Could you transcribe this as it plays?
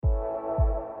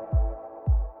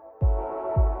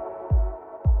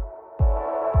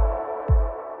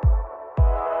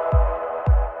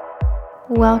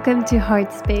Welcome to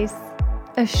Heart Space,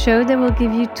 a show that will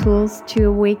give you tools to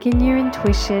awaken your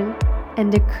intuition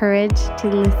and the courage to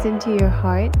listen to your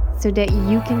heart so that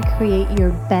you can create your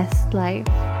best life.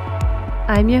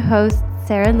 I'm your host,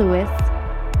 Sarah Lewis,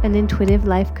 an intuitive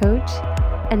life coach,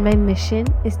 and my mission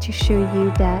is to show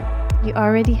you that you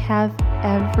already have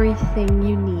everything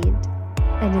you need,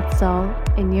 and it's all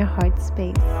in your heart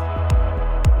space.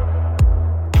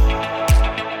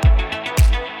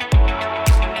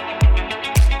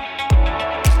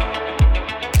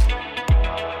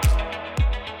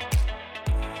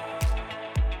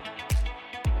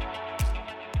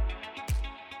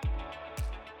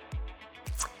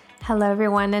 Hello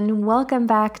everyone and welcome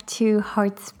back to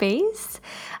Heart Space.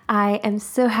 I am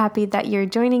so happy that you're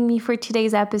joining me for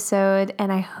today's episode,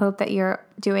 and I hope that you're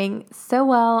doing so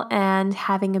well and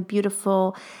having a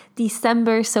beautiful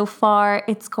December so far.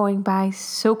 It's going by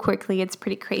so quickly. It's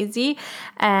pretty crazy,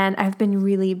 and I've been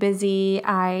really busy.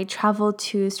 I traveled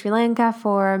to Sri Lanka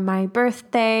for my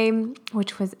birthday,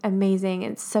 which was amazing.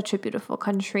 It's such a beautiful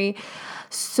country,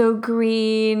 so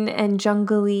green and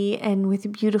jungly and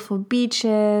with beautiful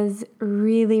beaches,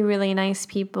 really, really nice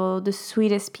people, the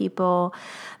sweetest people.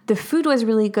 The food was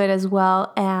really good as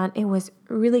well, and it was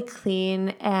really clean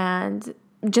and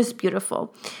just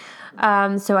beautiful.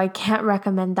 So I can't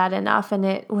recommend that enough. And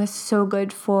it was so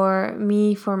good for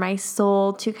me, for my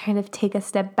soul, to kind of take a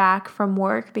step back from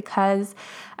work, because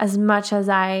as much as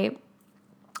I'm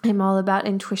all about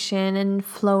intuition and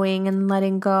flowing and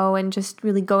letting go and just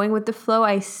really going with the flow,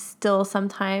 I still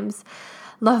sometimes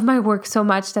love my work so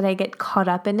much that I get caught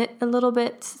up in it a little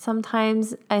bit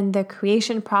sometimes, in the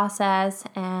creation process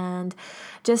and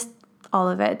just all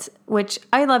of it, which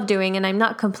I love doing and I'm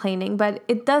not complaining, but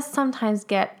it does sometimes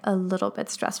get a little bit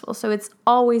stressful. So it's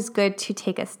always good to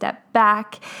take a step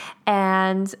back,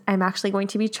 and I'm actually going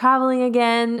to be traveling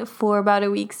again for about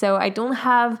a week, so I don't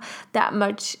have that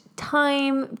much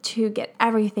time to get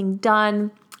everything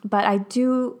done, but I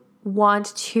do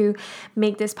want to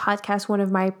make this podcast one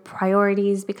of my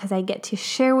priorities, because I get to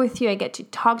share with you, I get to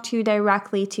talk to you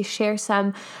directly, to share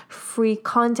some free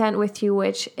content with you,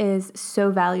 which is so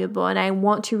valuable. And I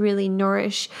want to really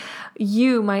nourish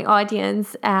you, my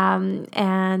audience,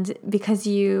 and because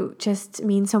you just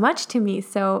mean so much to me.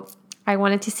 So I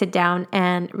wanted to sit down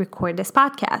and record this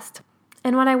podcast.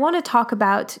 And what I want to talk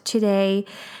about today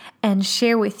and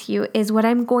share with you is what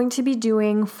I'm going to be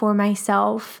doing for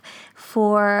myself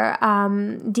for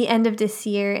the end of this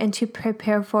year and to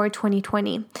prepare for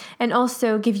 2020, and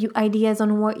also give you ideas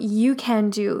on what you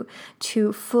can do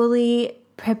to fully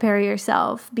prepare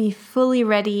yourself, be fully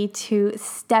ready to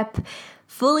step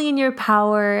fully in your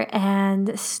power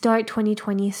and start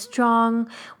 2020 strong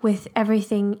with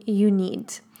everything you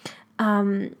need.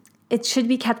 It should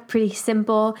be kept pretty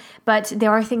simple, but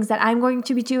there are things that I'm going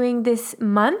to be doing this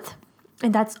month.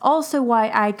 And that's also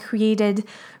why I created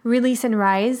Release and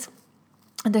Rise,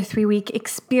 the 3-week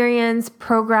experience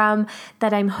program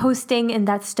that I'm hosting, and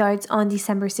that starts on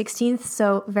December 16th.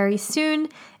 So very soon.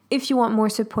 If you want more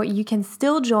support, you can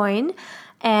still join.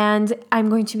 And I'm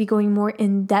going to be going more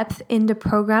in depth in the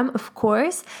program, of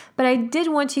course, but I did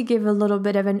want to give a little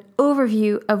bit of an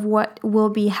overview of what will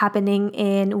be happening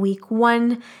in week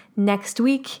 1 next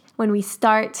week when we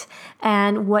start,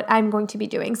 and what I'm going to be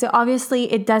doing. So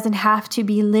obviously it doesn't have to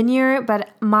be linear, but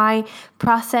my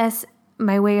process,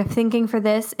 my way of thinking for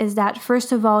this is that,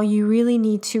 first of all, you really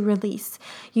need to release.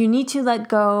 You need to let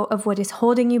go of what is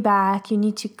holding you back. You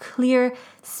need to clear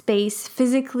space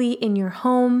physically in your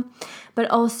home, but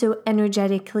also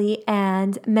energetically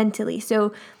and mentally.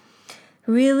 So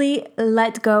really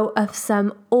let go of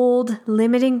some old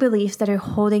limiting beliefs that are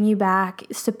holding you back,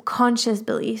 subconscious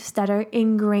beliefs that are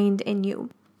ingrained in you.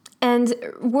 And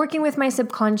working with my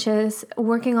subconscious,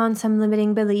 working on some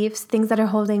limiting beliefs, things that are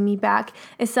holding me back,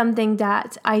 is something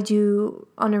that I do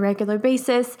on a regular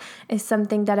basis, is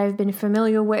something that I've been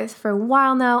familiar with for a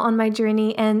while now on my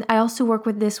journey. And I also work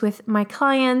with this with my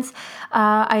clients.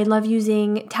 I love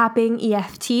using tapping,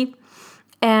 EFT,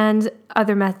 and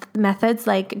other methods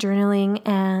like journaling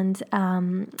and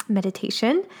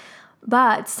meditation.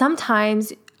 But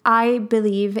sometimes I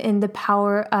believe in the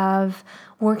power of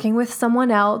working with someone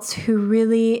else who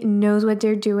really knows what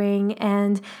they're doing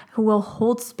and who will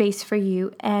hold space for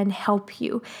you and help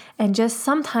you. And just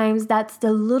sometimes that's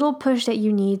the little push that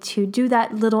you need to do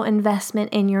that little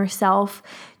investment in yourself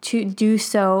to do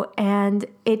so, and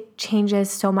it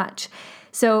changes so much.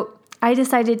 So I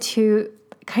decided to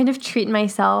kind of treat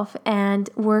myself and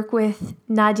work with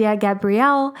Nadia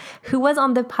Gabrielle, who was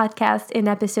on the podcast in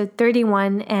episode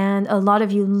 31. And a lot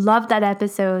of you loved that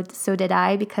episode. So did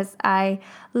I, because I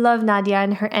love Nadia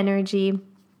and her energy.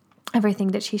 everything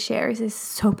that she shares is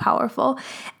so powerful.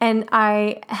 And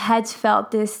I had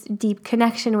felt this deep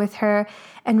connection with her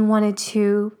and wanted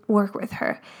to work with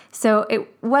her. So it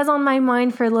was on my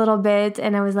mind for a little bit,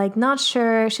 and I was like, not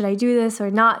sure, should I do this or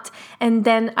not? And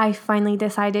then I finally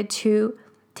decided to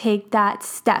take that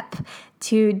step,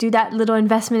 to do that little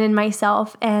investment in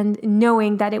myself, and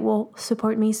knowing that it will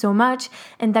support me so much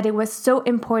and that it was so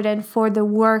important for the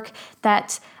work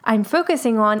that I'm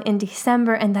focusing on in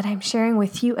December and that I'm sharing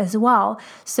with you as well.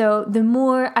 So the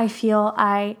more I feel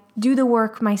I do the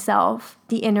work myself,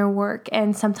 the inner work,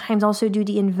 and sometimes also do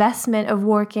the investment of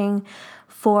working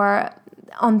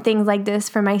on things like this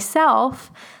for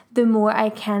myself, the more I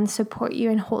can support you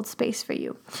and hold space for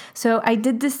you. So I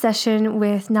did this session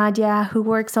with Nadia, who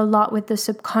works a lot with the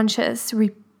subconscious,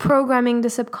 reprogramming the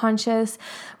subconscious,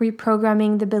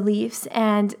 reprogramming the beliefs,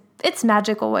 and it's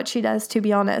magical what she does, to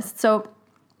be honest. So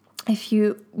if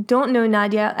you don't know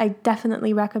Nadia, I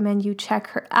definitely recommend you check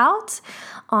her out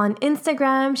on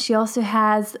Instagram. She also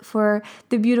has, for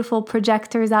the beautiful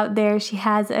projectors out there, she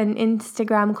has an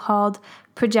Instagram called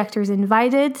Projectors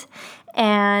Invited,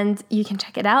 and you can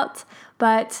check it out.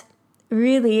 But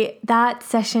really, that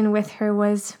session with her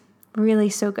was really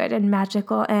so good and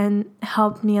magical and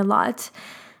helped me a lot.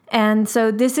 And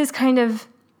so this is kind of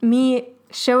me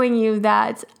showing you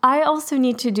that I also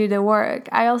need to do the work.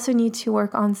 I also need to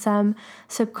work on some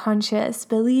subconscious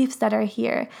beliefs that are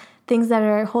here, things that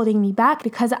are holding me back,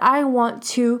 because I want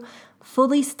to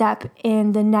fully step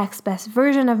in the next best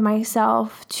version of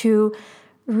myself to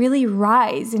really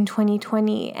rise in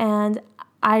 2020. And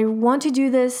I want to do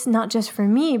this not just for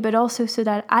me, but also so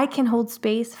that I can hold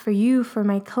space for you, for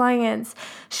my clients,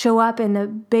 show up in a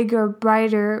bigger,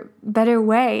 brighter, better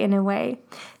way in a way.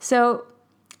 So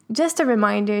just a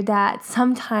reminder that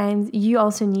sometimes you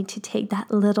also need to take that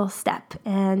little step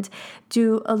and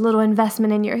do a little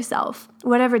investment in yourself,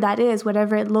 whatever that is,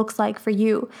 whatever it looks like for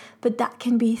you. But that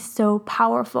can be so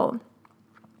powerful.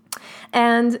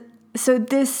 And so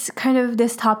this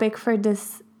topic for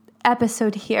this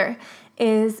episode here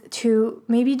is to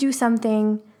maybe do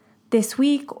something this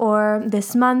week or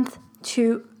this month,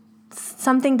 to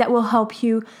something that will help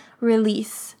you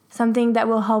release, something that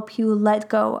will help you let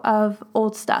go of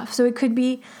old stuff. So it could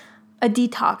be a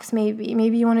detox,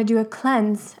 maybe you want to do a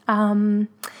cleanse.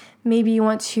 Maybe you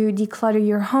want to declutter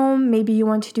your home. Maybe you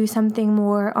want to do something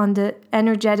more on the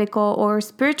energetical or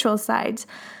spiritual side,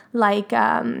 like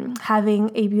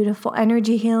having a beautiful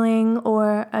energy healing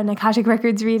or an Akashic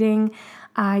Records reading.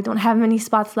 I don't have many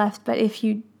spots left, but if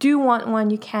you do want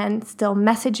one, you can still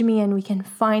message me and we can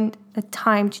find a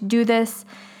time to do this.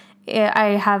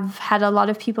 I have had a lot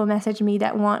of people message me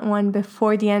that want one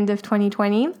before the end of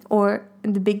 2020 or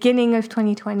in the beginning of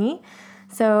 2020.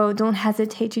 So don't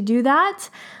hesitate to do that.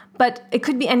 But it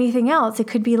could be anything else. It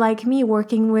could be like me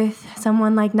working with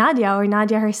someone like Nadia, or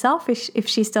Nadia herself if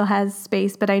she still has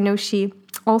space. But I know she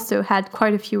also had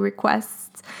quite a few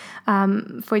requests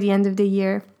for the end of the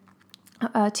year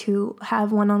to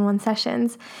have one-on-one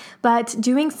sessions. But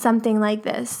doing something like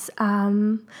this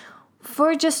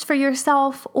for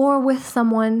yourself or with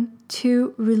someone,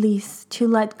 to release, to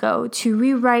let go, to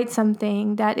rewrite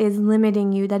something that is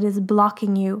limiting you, that is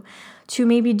blocking you, to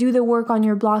maybe do the work on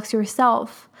your blocks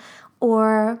yourself,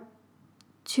 or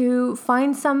to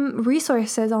find some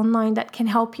resources online that can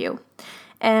help you.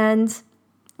 And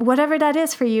whatever that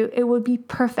is for you, it will be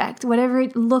perfect. Whatever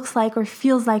it looks like or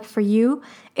feels like for you,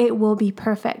 it will be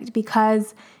perfect,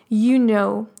 because you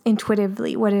know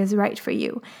intuitively what is right for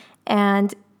you.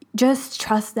 And just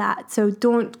trust that. So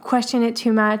don't question it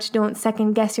too much. Don't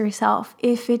second guess yourself.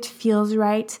 If it feels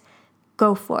right,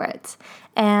 go for it.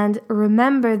 And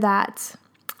remember that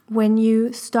when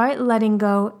you start letting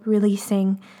go,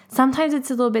 releasing, sometimes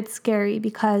it's a little bit scary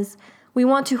because we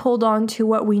want to hold on to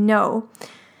what we know.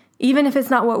 Even if it's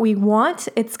not what we want,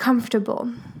 it's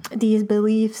comfortable. These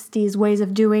beliefs, these ways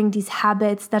of doing, these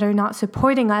habits that are not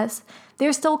supporting us,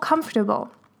 they're still comfortable.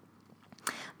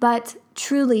 But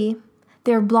truly,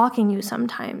 they're blocking you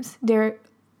sometimes. They're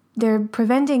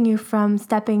preventing you from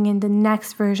stepping in the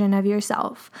next version of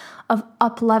yourself, of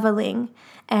up-leveling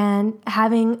and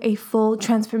having a full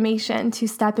transformation to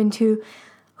step into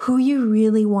who you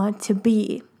really want to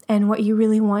be and what you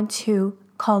really want to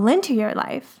call into your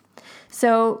life.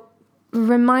 So,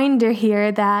 reminder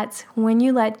here that when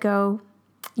you let go,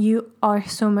 you are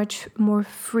so much more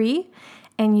free,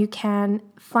 and you can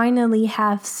finally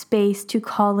have space to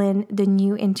call in the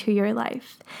new into your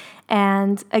life.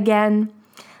 And again,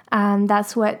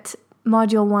 that's what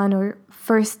Module 1 or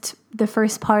the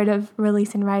first part of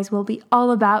Release and Rise will be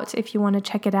all about if you want to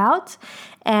check it out.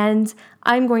 And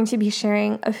I'm going to be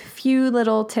sharing a few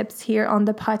little tips here on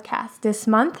the podcast this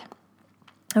month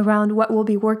around what we'll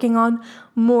be working on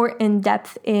more in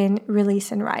depth in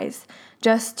Release and Rise,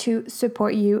 just to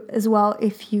support you as well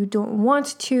if you don't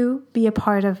want to be a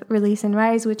part of Release and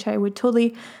Rise, which I would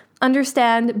totally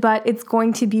understand, but it's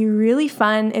going to be really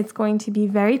fun. It's going to be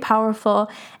very powerful,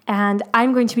 and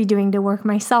I'm going to be doing the work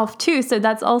myself too. So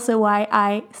that's also why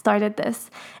I started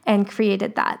this and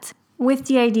created that, with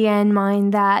the idea in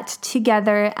mind that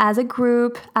together as a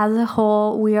group, as a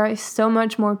whole, we are so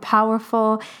much more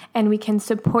powerful and we can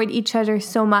support each other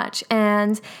so much.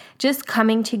 And just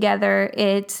coming together,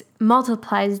 it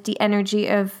multiplies the energy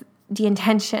of the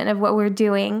intention of what we're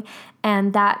doing,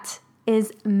 and that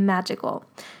is magical.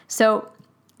 So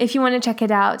if you want to check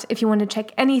it out, if you want to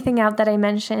check anything out that I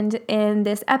mentioned in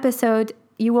this episode,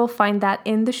 you will find that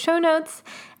in the show notes.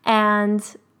 And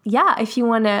yeah, if you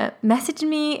want to message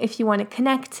me, if you want to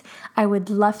connect, I would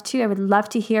love to. I would love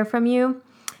to hear from you.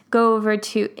 Go over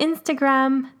to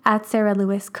Instagram at Sarah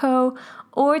Lewis Co.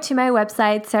 or to my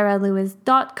website,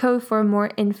 sarahlewis.co, for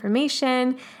more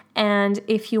information. And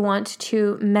if you want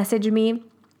to message me,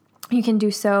 you can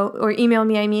do so, or email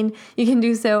me, you can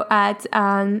do so at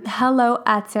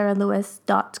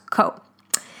hello@sarahlewis.co.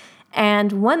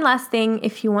 And one last thing,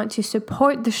 if you want to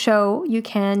support the show, you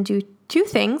can do two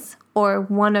things, or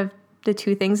one of the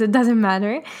two things, it doesn't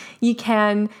matter. You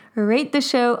can rate the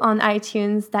show on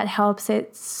iTunes. That helps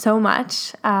it so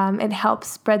much. It helps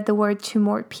spread the word to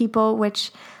more people,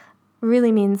 which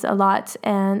really means a lot,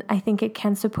 and I think it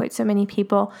can support so many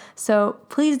people. So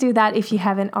please do that if you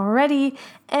haven't already.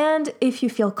 And if you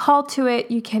feel called to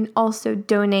it, you can also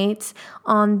donate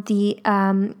on the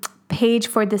page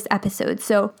for this episode.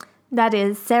 So that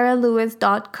is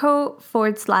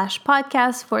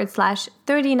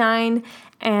sarahlewis.co/podcast/39,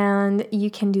 and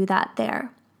you can do that there.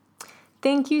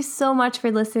 Thank you so much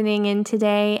for listening in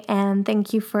today, and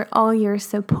thank you for all your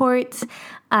support.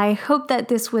 I hope that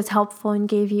this was helpful and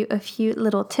gave you a few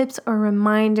little tips or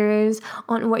reminders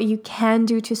on what you can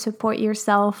do to support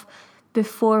yourself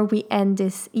before we end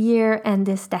this year and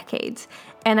this decade.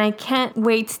 And I can't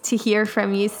wait to hear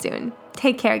from you soon.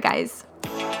 Take care, guys.